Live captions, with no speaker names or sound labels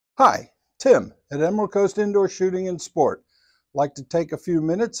Hi, Tim at Emerald Coast Indoor Shooting and Sport. I'd like to take a few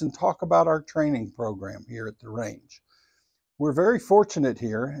minutes and talk about our training program here at the range. We're very fortunate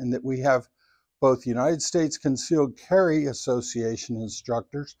here in that we have both United States Concealed Carry Association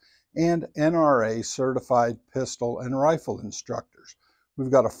instructors and NRA certified pistol and rifle instructors.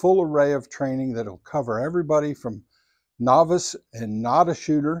 We've got a full array of training that'll cover everybody from novice and not a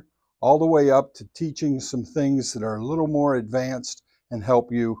shooter all the way up to teaching some things that are a little more advanced and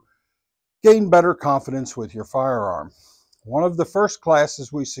help you gain better confidence with your firearm. One of the first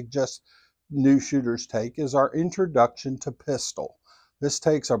classes we suggest new shooters take is our Introduction to Pistol. This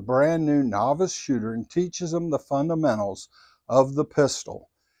takes a brand new novice shooter and teaches them the fundamentals of the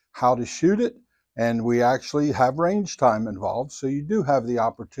pistol, how to shoot it, and we actually have range time involved, so you do have the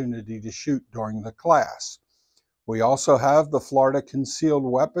opportunity to shoot during the class. We also have the Florida Concealed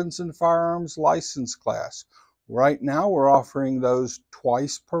Weapons and Firearms License class. Right now we're offering those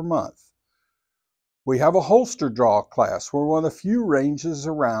twice per month. We have a holster draw class. We're one of the few ranges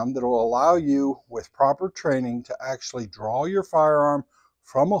around that will allow you, with proper training, to actually draw your firearm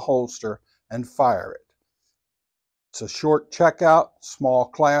from a holster and fire it. It's a short checkout, small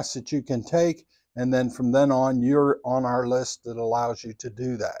class that you can take, and then from then on, you're on our list that allows you to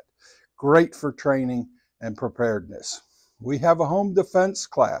do that. Great for training and preparedness. We have a home defense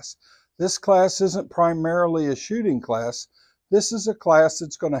class. This class isn't primarily a shooting class. This is a class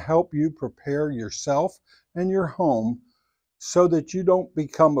that's going to help you prepare yourself and your home so that you don't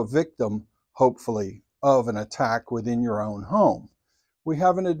become a victim, hopefully, of an attack within your own home. We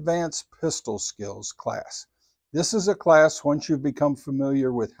have an advanced pistol skills class. This is a class, once you've become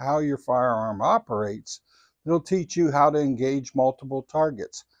familiar with how your firearm operates, it'll teach you how to engage multiple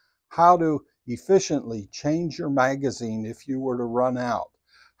targets, how to efficiently change your magazine if you were to run out,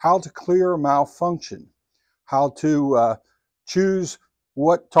 how to clear a malfunction, how to choose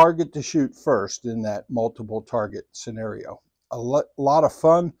what target to shoot first in that multiple target scenario. A lot of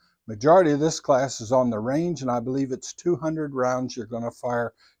fun. Majority of this class is on the range, and I believe it's 200 rounds you're going to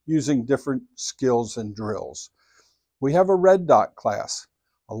fire using different skills and drills. We have a red dot class.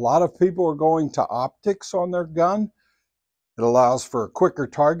 A lot of people are going to optics on their gun. It allows for a quicker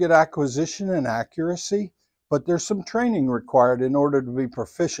target acquisition and accuracy, but there's some training required in order to be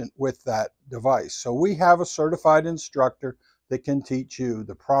proficient with that device. So we have a certified instructor that can teach you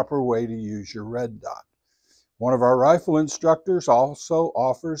the proper way to use your red dot. One of our rifle instructors also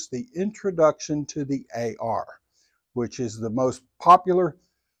offers the Introduction to the AR, which is the most popular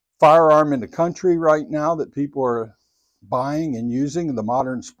firearm in the country right now that people are buying and using, the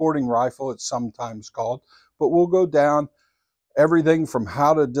modern sporting rifle it's sometimes called. But we'll go down everything from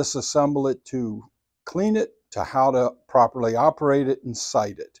how to disassemble it to clean it to how to properly operate it and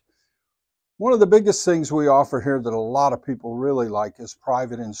sight it. One of the biggest things we offer here that a lot of people really like is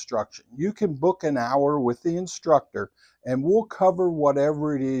private instruction. You can book an hour with the instructor and we'll cover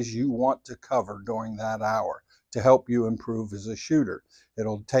whatever it is you want to cover during that hour to help you improve as a shooter.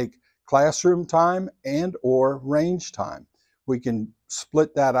 It'll take classroom time and or range time. We can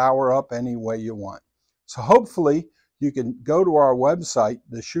split that hour up any way you want. So hopefully you can go to our website,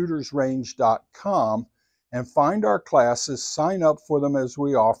 theshootersrange.com, and find our classes, sign up for them as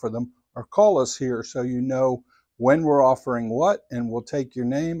we offer them, or call us here so you know when we're offering what, and we'll take your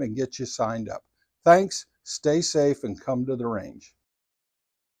name and get you signed up. Thanks, stay safe, and come to the range.